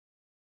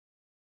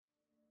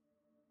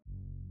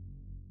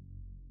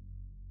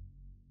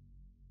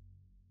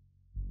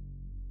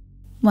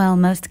While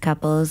most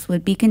couples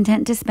would be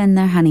content to spend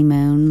their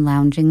honeymoon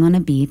lounging on a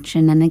beach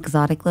in an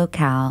exotic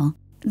locale,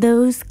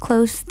 those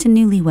close to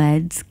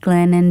newlyweds,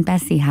 Glen and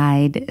Bessie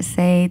Hyde,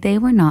 say they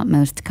were not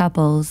most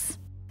couples.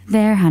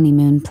 Their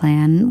honeymoon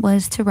plan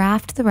was to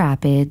raft the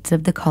rapids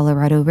of the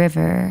Colorado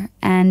River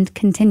and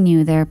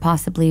continue their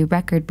possibly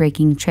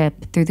record-breaking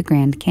trip through the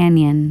Grand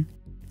Canyon.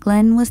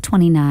 Glen was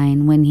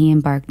 29 when he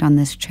embarked on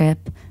this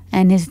trip,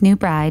 and his new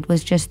bride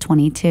was just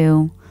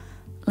 22.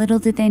 Little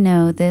did they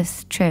know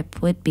this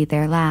trip would be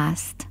their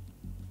last.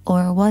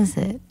 Or was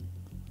it?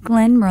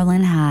 Glen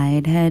Merlin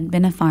Hyde had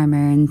been a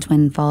farmer in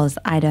Twin Falls,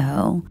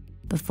 Idaho,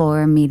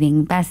 before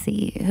meeting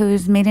Bessie,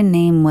 whose maiden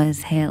name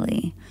was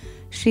Haley.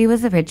 She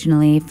was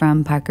originally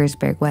from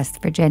Parkersburg,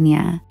 West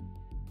Virginia.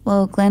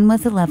 While Glen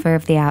was a lover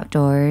of the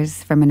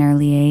outdoors from an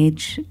early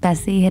age,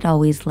 Bessie had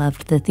always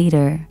loved the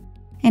theater.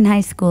 In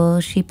high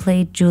school, she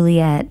played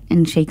Juliet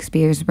in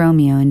Shakespeare's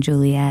Romeo and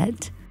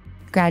Juliet.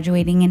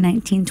 Graduating in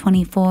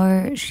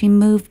 1924, she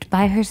moved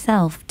by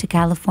herself to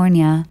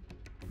California,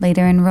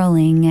 later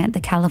enrolling at the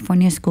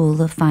California School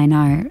of Fine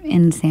Art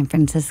in San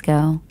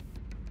Francisco.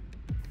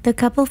 The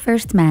couple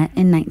first met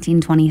in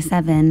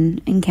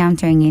 1927,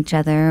 encountering each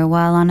other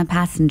while on a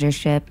passenger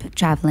ship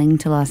traveling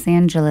to Los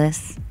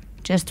Angeles,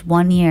 just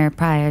 1 year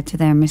prior to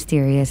their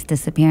mysterious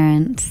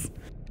disappearance.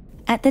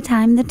 At the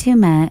time the two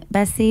met,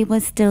 Bessie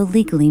was still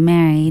legally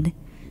married.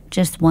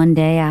 Just 1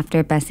 day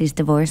after Bessie's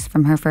divorce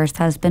from her first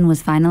husband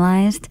was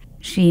finalized,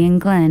 she and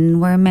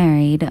Glen were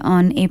married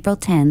on April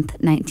 10,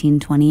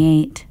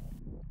 1928.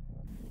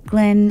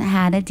 Glen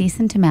had a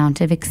decent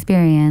amount of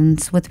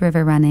experience with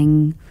river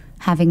running,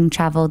 having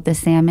traveled the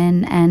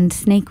Salmon and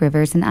Snake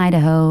Rivers in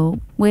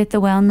Idaho with a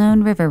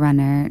well-known river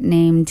runner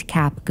named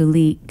Cap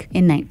Gulick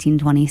in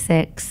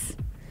 1926.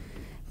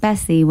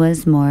 Bessie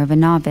was more of a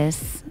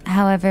novice.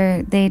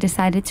 However, they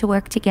decided to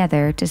work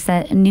together to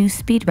set a new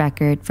speed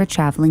record for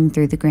traveling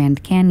through the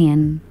Grand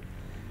Canyon.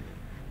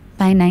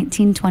 By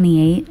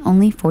 1928,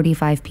 only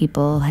 45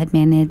 people had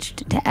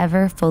managed to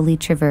ever fully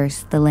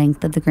traverse the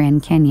length of the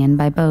Grand Canyon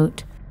by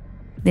boat.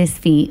 This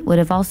feat would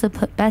have also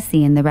put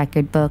Bessie in the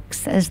record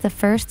books as the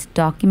first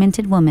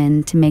documented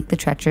woman to make the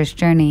treacherous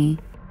journey.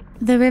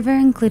 The river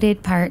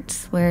included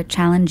parts where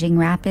challenging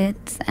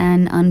rapids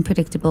and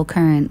unpredictable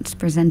currents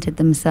presented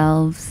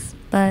themselves,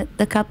 but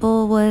the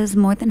couple was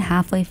more than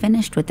halfway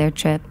finished with their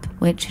trip,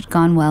 which had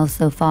gone well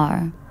so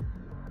far.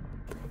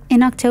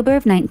 In October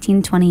of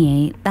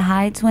 1928, the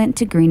Hydes went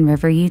to Green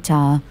River,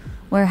 Utah,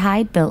 where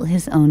Hyde built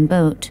his own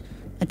boat,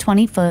 a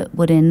 20-foot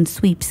wooden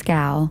sweep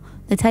scow,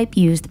 the type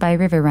used by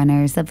river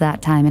runners of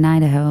that time in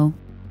Idaho.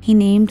 He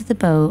named the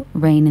boat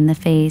Rain in the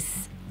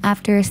Face,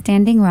 after a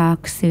Standing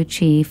Rock Sioux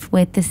chief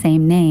with the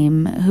same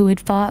name who had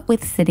fought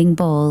with Sitting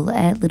Bull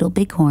at Little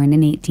Bighorn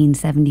in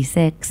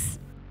 1876.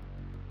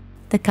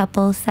 The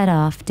couple set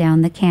off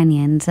down the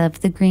canyons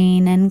of the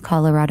Green and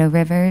Colorado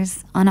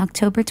Rivers on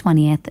October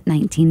 20th,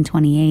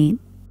 1928.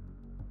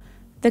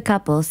 The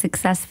couple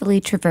successfully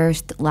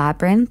traversed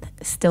Labyrinth,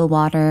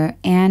 Stillwater,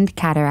 and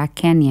Cataract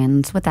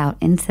Canyons without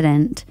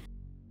incident.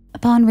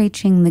 Upon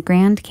reaching the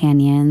Grand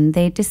Canyon,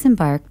 they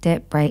disembarked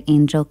at Bright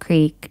Angel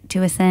Creek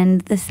to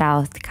ascend the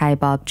South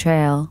Kaibab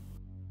Trail.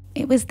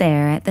 It was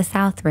there at the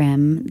south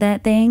rim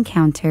that they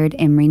encountered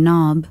Emery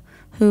Knob,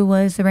 who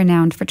was a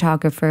renowned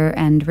photographer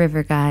and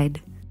river guide.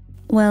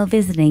 While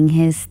visiting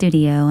his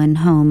studio and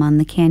home on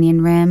the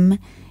canyon rim,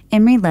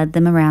 Emery led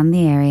them around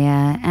the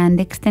area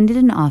and extended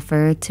an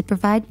offer to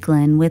provide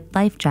Glen with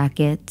life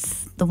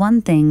jackets, the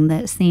one thing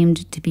that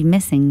seemed to be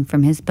missing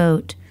from his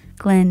boat.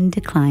 Glen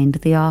declined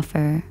the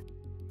offer.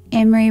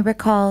 Emery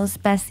recalls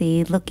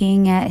Bessie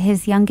looking at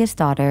his youngest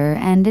daughter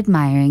and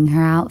admiring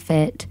her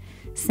outfit,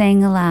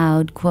 saying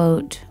aloud,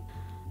 quote,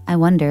 "I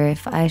wonder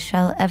if I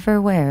shall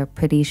ever wear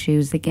pretty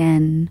shoes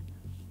again."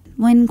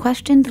 When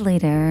questioned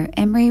later,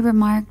 Emery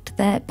remarked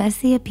that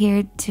Bessie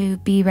appeared to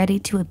be ready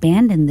to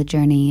abandon the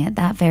journey at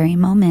that very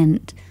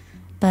moment,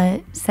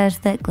 but says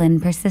that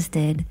Glen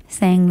persisted,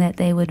 saying that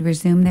they would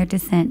resume their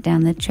descent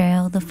down the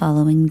trail the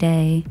following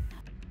day.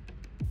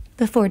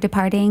 Before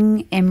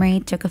departing,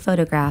 Emery took a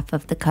photograph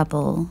of the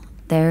couple,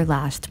 their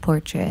last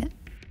portrait.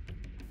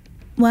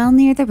 While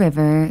near the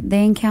river,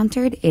 they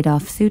encountered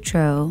Adolph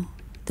Sutro,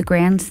 the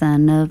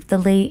grandson of the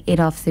late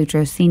Adolph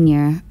Sutro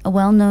Sr., a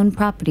well-known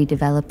property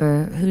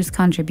developer whose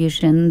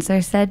contributions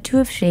are said to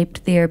have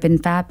shaped the urban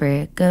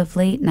fabric of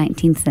late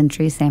 19th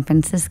century San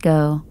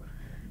Francisco.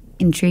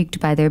 Intrigued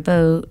by their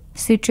boat,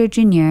 Sutro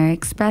Jr.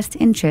 expressed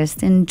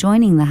interest in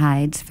joining the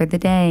Hydes for the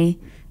day,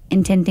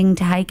 intending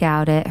to hike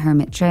out at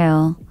Hermit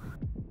Trail.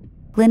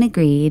 Glen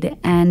agreed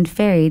and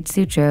ferried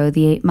Sutro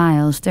the 8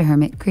 miles to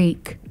Hermit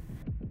Creek.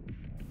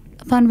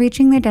 Upon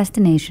reaching their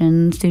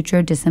destination,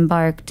 Sutro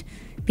disembarked,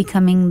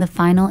 becoming the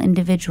final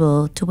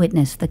individual to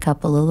witness the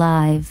couple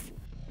alive.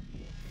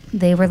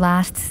 They were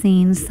last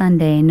seen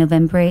Sunday,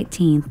 November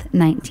 18,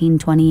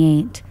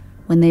 1928,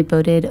 when they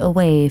boated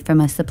away from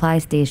a supply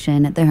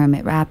station at the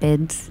Hermit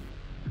Rapids.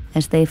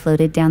 As they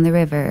floated down the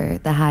river,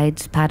 the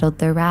Hydes paddled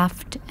their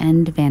raft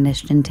and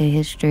vanished into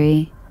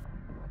history.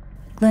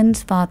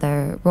 Glen's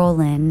father,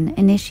 Roland,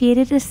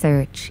 initiated a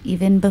search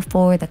even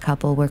before the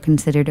couple were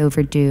considered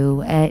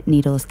overdue at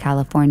Needles,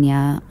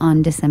 California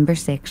on December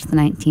 6,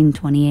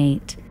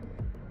 1928.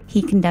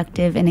 He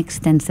conducted an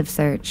extensive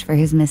search for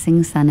his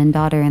missing son and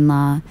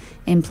daughter-in-law,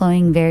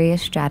 employing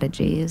various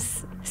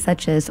strategies,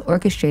 such as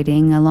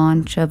orchestrating a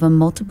launch of a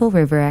multiple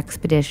river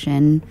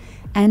expedition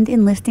and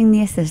enlisting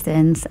the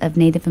assistance of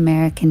Native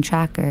American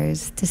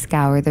trackers to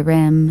scour the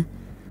rim.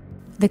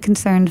 The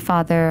concerned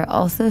father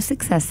also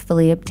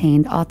successfully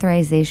obtained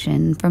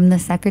authorization from the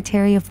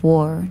Secretary of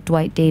War,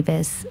 Dwight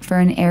Davis, for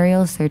an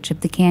aerial search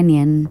of the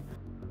canyon.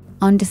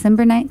 On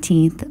December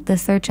 19th, the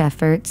search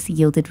efforts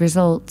yielded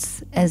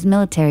results as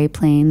military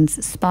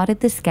planes spotted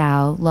the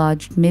scow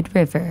lodged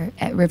mid-river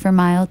at River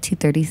Mile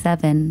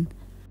 237.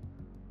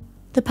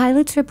 The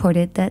pilots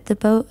reported that the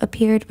boat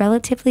appeared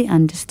relatively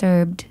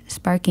undisturbed,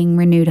 sparking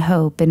renewed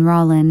hope in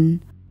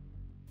Roland.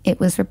 It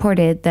was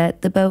reported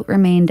that the boat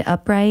remained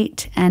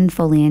upright and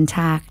fully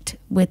intact,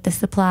 with the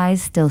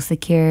supplies still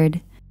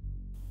secured.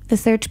 The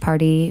search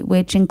party,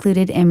 which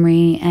included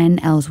Emery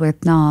and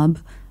Ellsworth Knob,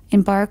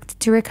 embarked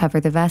to recover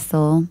the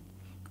vessel.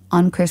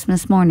 On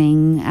Christmas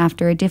morning,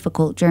 after a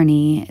difficult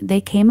journey,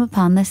 they came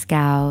upon the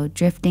scow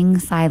drifting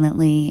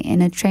silently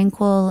in a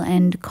tranquil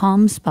and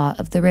calm spot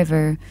of the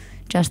river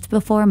just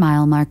before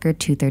mile marker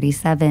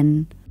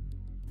 237.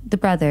 The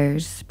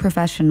brothers,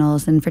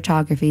 professionals in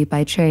photography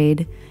by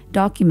trade,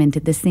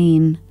 documented the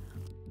scene.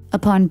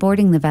 Upon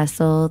boarding the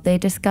vessel, they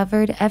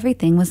discovered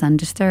everything was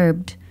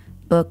undisturbed.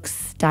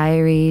 Books,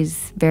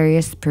 diaries,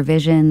 various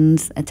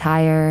provisions,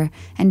 attire,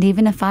 and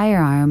even a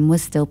firearm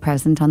was still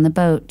present on the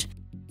boat,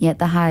 yet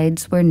the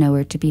Hydes were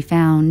nowhere to be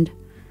found.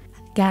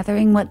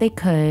 Gathering what they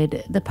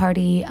could, the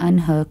party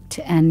unhooked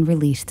and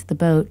released the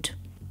boat.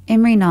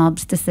 Emery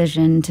Knobb's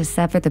decision to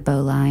sever the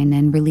bowline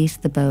and release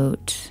the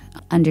boat,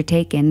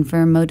 undertaken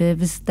for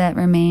motives that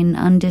remain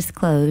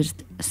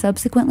undisclosed,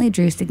 subsequently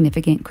drew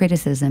significant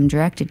criticism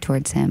directed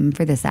towards him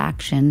for this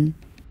action.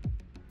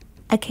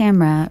 A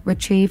camera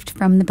retrieved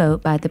from the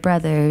boat by the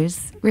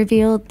brothers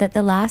revealed that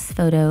the last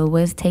photo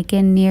was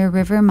taken near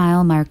river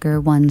mile marker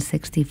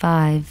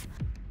 165,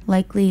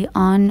 likely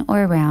on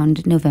or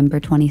around November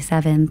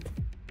 27th.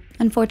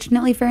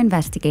 Unfortunately for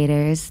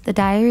investigators, the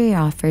diary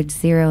offered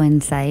zero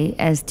insight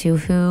as to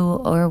who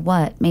or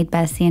what made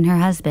Bessie and her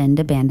husband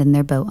abandon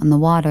their boat on the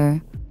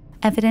water.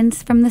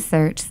 Evidence from the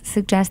search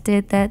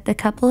suggested that the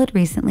couple had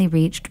recently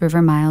reached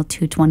River Mile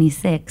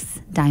 226,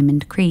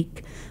 Diamond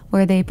Creek,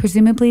 where they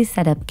presumably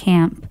set up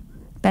camp.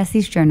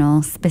 Bessie's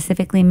journal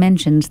specifically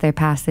mentions their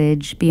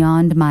passage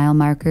beyond mile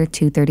marker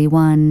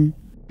 231.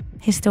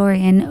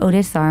 Historian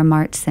Otis R.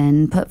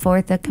 Martson put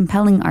forth a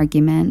compelling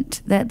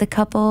argument that the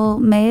couple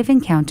may have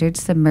encountered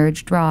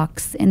submerged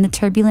rocks in the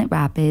turbulent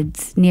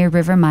rapids near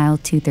River Mile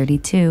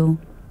 232,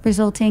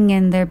 resulting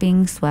in their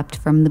being swept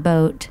from the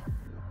boat.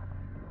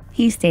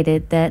 He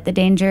stated that the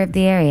danger of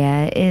the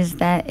area is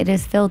that it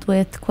is filled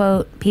with,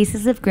 quote,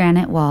 pieces of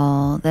granite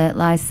wall that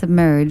lie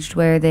submerged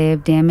where they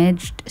have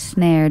damaged,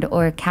 snared,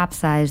 or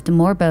capsized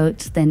more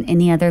boats than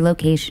any other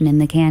location in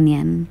the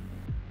canyon.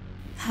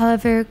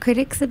 However,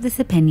 critics of this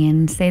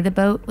opinion say the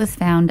boat was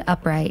found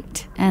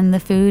upright, and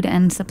the food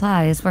and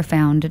supplies were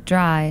found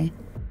dry.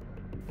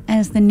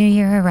 As the new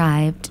year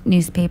arrived,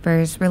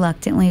 newspapers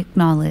reluctantly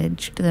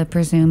acknowledged the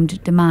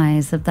presumed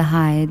demise of the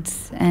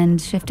Hydes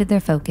and shifted their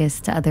focus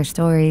to other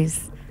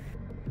stories.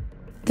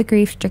 The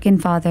grief-stricken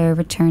father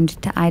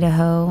returned to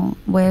Idaho,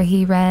 where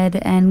he read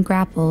and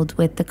grappled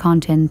with the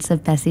contents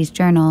of Bessie's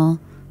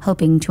journal,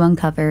 hoping to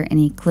uncover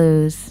any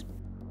clues.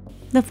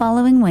 The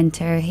following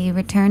winter, he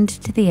returned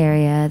to the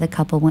area the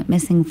couple went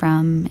missing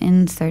from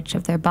in search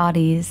of their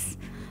bodies,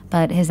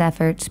 but his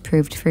efforts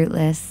proved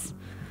fruitless.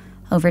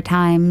 Over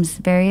time,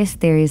 various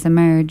theories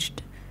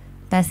emerged.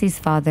 Bessie's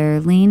father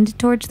leaned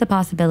towards the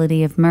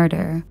possibility of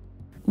murder,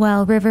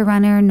 while river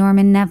runner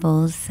Norman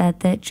Nevels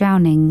said that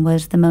drowning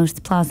was the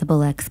most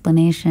plausible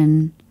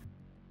explanation.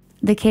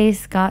 The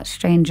case got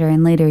stranger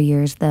in later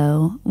years,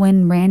 though,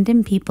 when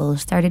random people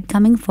started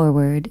coming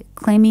forward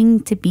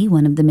claiming to be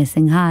one of the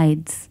missing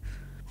Hydes.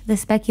 The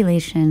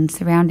speculation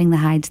surrounding the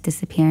Hyde's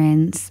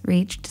disappearance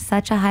reached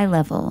such a high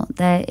level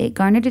that it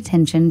garnered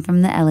attention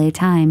from the LA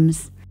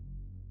Times.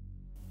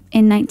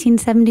 In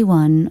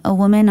 1971, a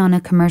woman on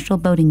a commercial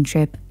boating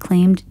trip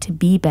claimed to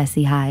be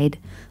Bessie Hyde,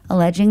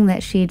 alleging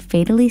that she had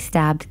fatally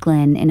stabbed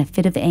Glen in a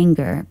fit of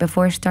anger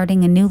before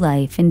starting a new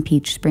life in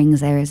Peach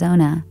Springs,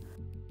 Arizona.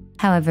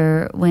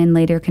 However, when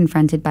later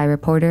confronted by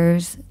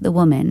reporters, the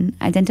woman,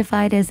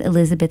 identified as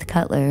Elizabeth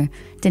Cutler,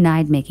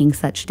 denied making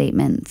such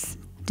statements,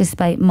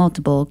 despite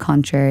multiple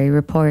contrary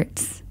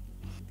reports.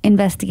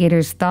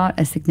 Investigators thought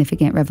a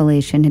significant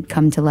revelation had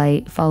come to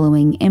light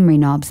following Emery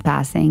Knobb's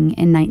passing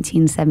in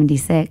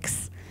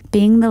 1976.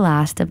 Being the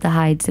last of the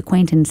Hyde's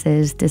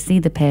acquaintances to see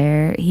the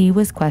pair, he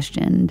was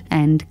questioned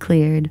and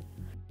cleared.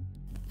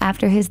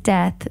 After his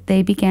death,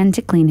 they began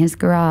to clean his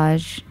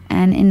garage,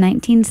 and in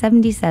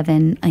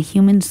 1977, a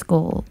human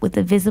skull with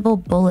a visible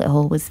bullet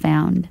hole was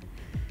found.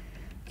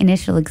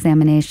 Initial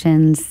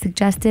examinations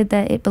suggested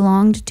that it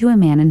belonged to a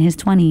man in his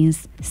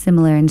 20s,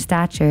 similar in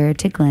stature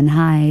to Glen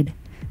Hyde.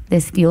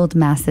 This fueled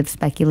massive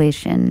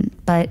speculation,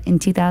 but in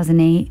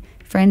 2008,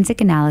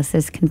 forensic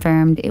analysis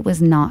confirmed it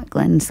was not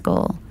Glen's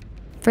skull.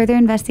 Further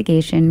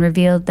investigation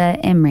revealed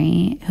that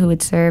Emery, who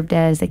had served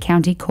as a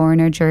county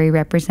coroner jury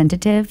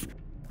representative,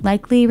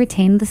 likely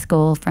retained the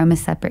skull from a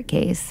separate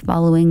case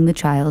following the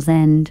trial's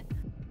end.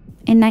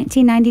 In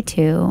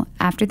 1992,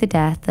 after the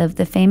death of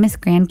the famous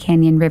Grand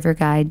Canyon river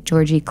guide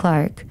Georgie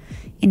Clark,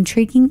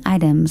 intriguing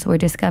items were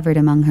discovered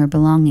among her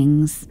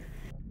belongings.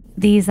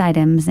 These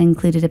items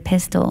included a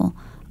pistol,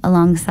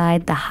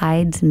 alongside the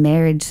Hyde's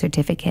marriage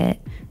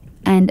certificate,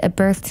 and a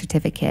birth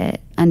certificate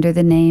under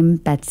the name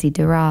Bessie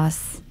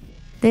DeRoss.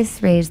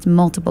 This raised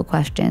multiple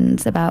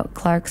questions about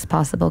Clark's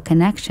possible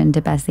connection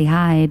to Bessie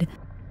Hyde,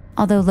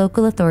 although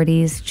local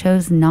authorities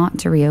chose not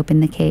to reopen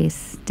the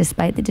case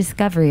despite the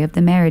discovery of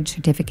the marriage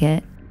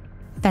certificate.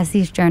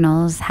 Bessie's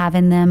journals have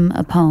in them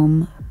a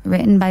poem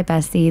written by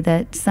Bessie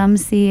that some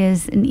see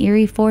as an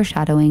eerie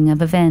foreshadowing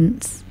of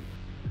events.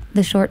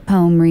 The short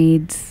poem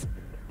reads,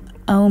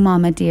 "Oh,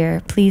 Mama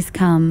dear, please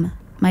come.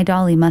 My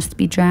dolly must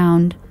be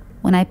drowned.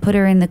 When I put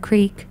her in the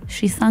creek,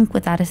 she sunk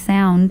without a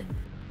sound.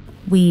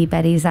 Wee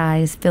Betty's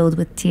eyes filled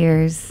with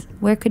tears.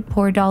 Where could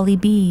poor Dolly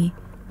be?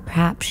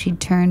 Perhaps she'd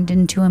turned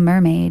into a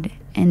mermaid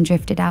and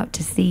drifted out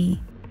to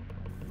sea."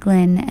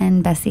 Glen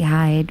and Bessie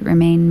Hyde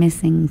remain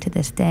missing to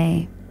this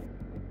day.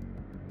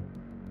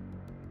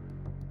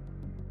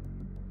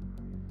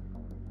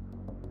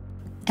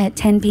 At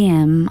 10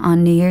 p.m.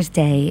 on New Year's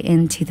Day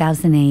in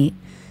 2008,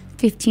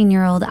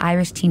 15-year-old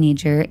Irish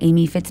teenager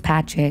Amy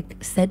Fitzpatrick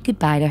said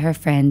goodbye to her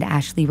friend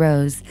Ashley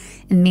Rose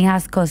in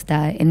Mijas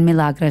Costa in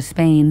Milagros,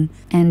 Spain,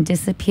 and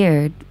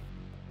disappeared.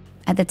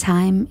 At the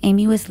time,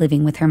 Amy was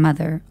living with her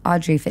mother,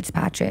 Audrey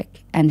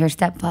Fitzpatrick, and her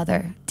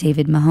stepfather,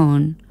 David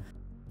Mahone.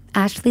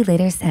 Ashley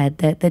later said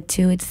that the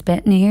two had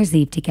spent New Year's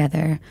Eve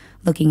together,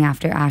 looking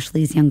after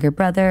Ashley's younger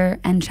brother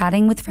and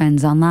chatting with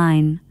friends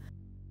online.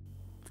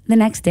 The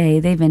next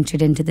day, they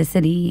ventured into the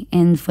city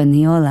in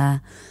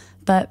Fuengirola,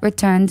 but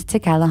returned to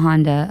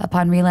Calahonda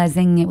upon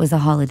realizing it was a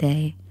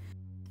holiday.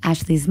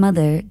 Ashley's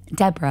mother,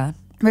 Deborah,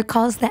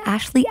 recalls that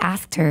Ashley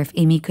asked her if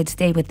Amy could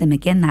stay with them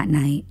again that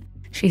night.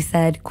 She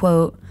said,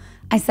 quote,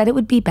 "I said it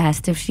would be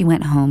best if she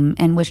went home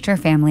and wished her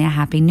family a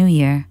happy new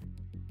year."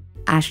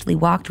 Ashley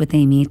walked with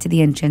Amy to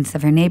the entrance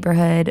of her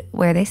neighborhood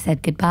where they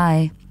said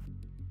goodbye.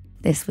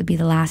 This would be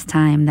the last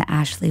time that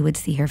Ashley would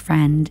see her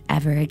friend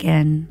ever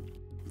again.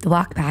 The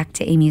walk back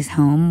to Amy's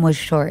home was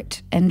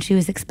short, and she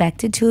was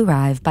expected to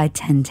arrive by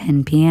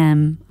 10:10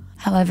 p.m.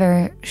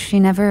 However,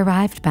 she never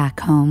arrived back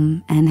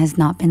home and has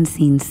not been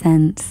seen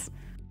since.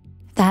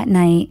 That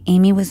night,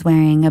 Amy was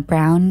wearing a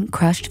brown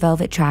crushed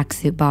velvet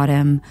tracksuit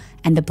bottom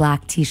and a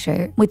black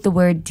t-shirt with the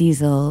word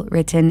diesel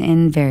written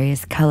in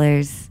various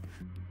colors.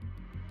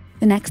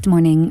 The next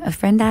morning, a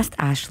friend asked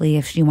Ashley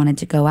if she wanted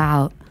to go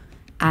out.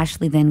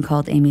 Ashley then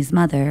called Amy's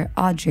mother,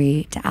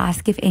 Audrey, to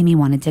ask if Amy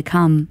wanted to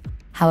come.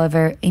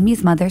 However,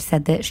 Amy's mother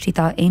said that she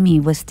thought Amy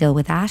was still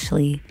with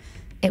Ashley.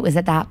 It was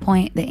at that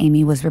point that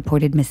Amy was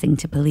reported missing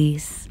to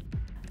police.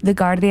 The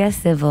Guardia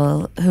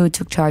Civil, who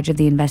took charge of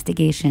the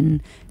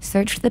investigation,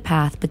 searched the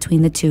path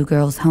between the two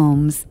girls'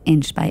 homes,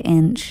 inch by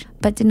inch,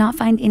 but did not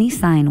find any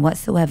sign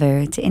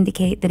whatsoever to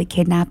indicate that a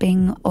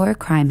kidnapping or a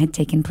crime had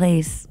taken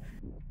place.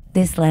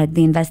 This led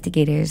the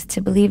investigators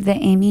to believe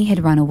that Amy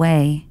had run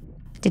away.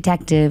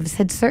 Detectives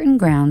had certain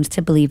grounds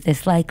to believe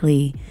this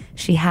likely.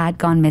 She had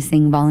gone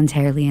missing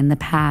voluntarily in the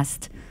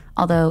past,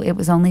 although it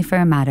was only for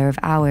a matter of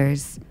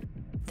hours.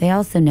 They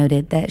also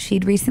noted that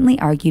she'd recently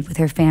argued with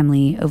her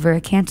family over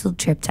a canceled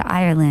trip to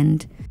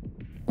Ireland.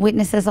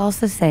 Witnesses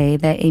also say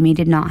that Amy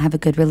did not have a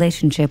good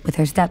relationship with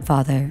her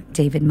stepfather,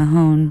 David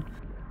Mahone.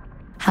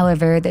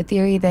 However, the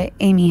theory that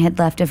Amy had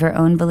left of her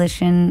own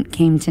volition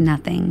came to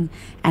nothing,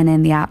 and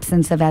in the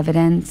absence of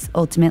evidence,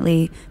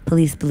 ultimately,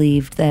 police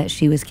believed that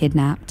she was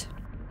kidnapped.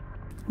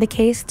 The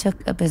case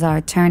took a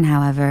bizarre turn,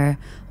 however,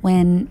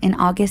 when, in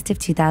August of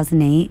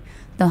 2008,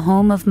 the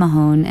home of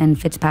Mahone and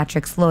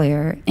Fitzpatrick's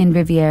lawyer in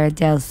Riviera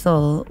del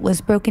Sol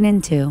was broken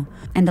into,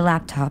 and a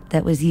laptop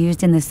that was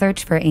used in the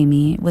search for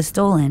Amy was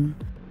stolen.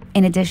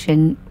 In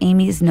addition,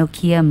 Amy's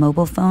Nokia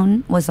mobile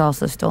phone was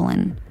also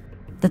stolen.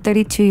 The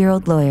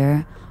 32-year-old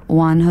lawyer,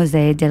 Juan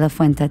Jose de la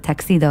Fuente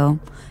Taxido,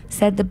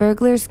 said the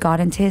burglars got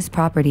into his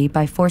property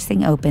by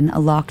forcing open a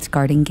locked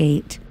garden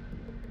gate.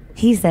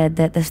 He said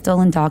that the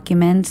stolen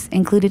documents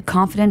included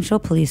confidential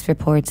police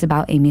reports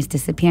about Amy's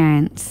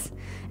disappearance,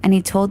 and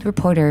he told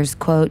reporters,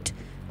 quote,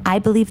 "I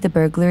believe the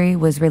burglary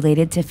was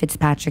related to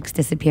Fitzpatrick's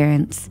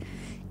disappearance.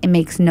 It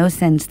makes no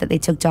sense that they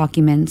took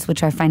documents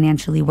which are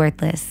financially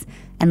worthless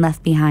and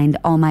left behind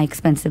all my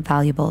expensive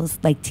valuables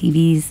like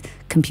TVs,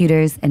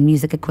 computers, and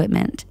music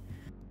equipment."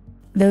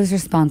 Those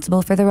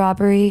responsible for the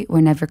robbery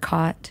were never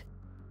caught.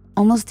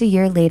 Almost a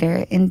year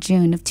later, in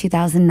June of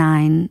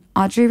 2009,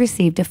 Audrey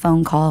received a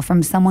phone call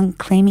from someone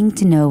claiming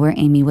to know where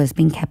Amy was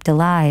being kept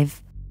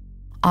alive.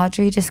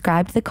 Audrey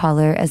described the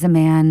caller as a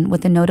man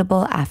with a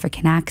notable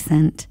African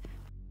accent.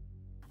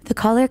 The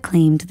caller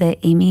claimed that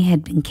Amy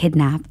had been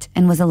kidnapped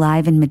and was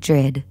alive in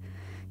Madrid.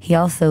 He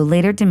also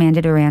later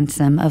demanded a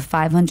ransom of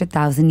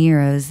 500,000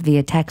 euros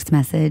via text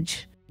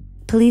message.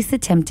 Police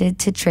attempted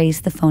to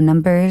trace the phone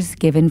numbers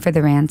given for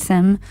the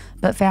ransom,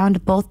 but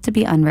found both to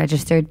be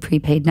unregistered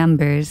prepaid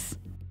numbers.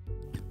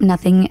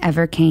 Nothing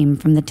ever came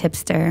from the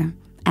tipster,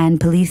 and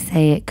police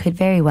say it could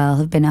very well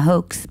have been a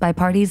hoax by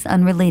parties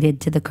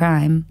unrelated to the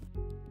crime.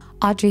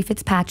 Audrey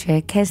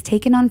Fitzpatrick has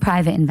taken on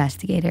private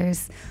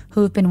investigators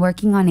who have been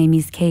working on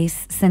Amy's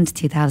case since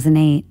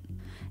 2008.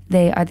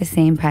 They are the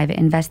same private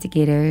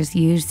investigators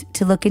used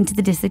to look into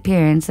the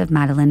disappearance of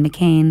Madeleine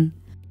McCann.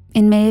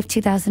 In May of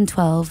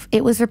 2012,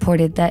 it was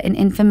reported that an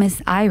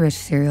infamous Irish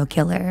serial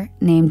killer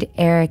named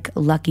Eric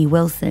Lucky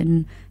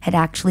Wilson had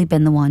actually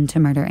been the one to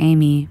murder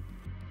Amy.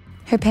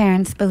 Her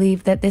parents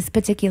believe that this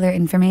particular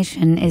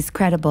information is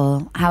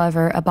credible.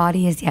 However, a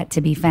body is yet to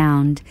be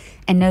found,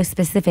 and no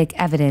specific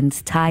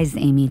evidence ties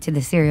Amy to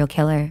the serial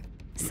killer.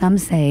 Some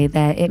say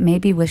that it may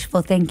be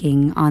wishful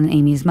thinking on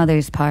Amy's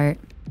mother's part.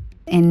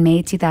 In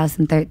May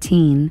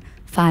 2013,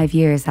 5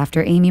 years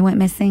after Amy went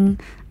missing,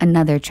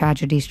 another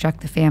tragedy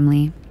struck the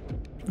family.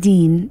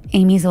 Dean,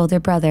 Amy's older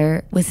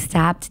brother, was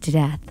stabbed to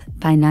death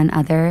by none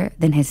other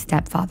than his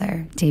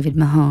stepfather, David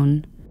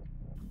Mahone.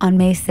 On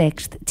May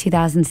 6,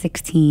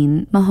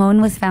 2016,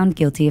 Mahone was found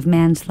guilty of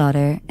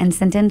manslaughter and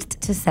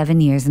sentenced to 7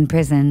 years in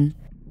prison.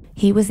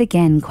 He was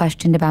again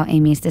questioned about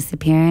Amy's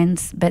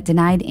disappearance, but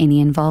denied any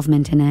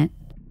involvement in it.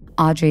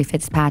 Audrey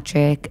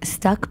Fitzpatrick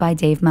stuck by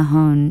Dave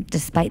Mahone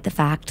despite the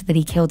fact that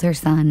he killed her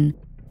son.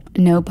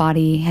 No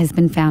body has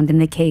been found in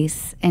the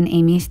case, and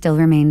Amy still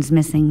remains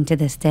missing to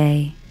this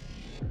day.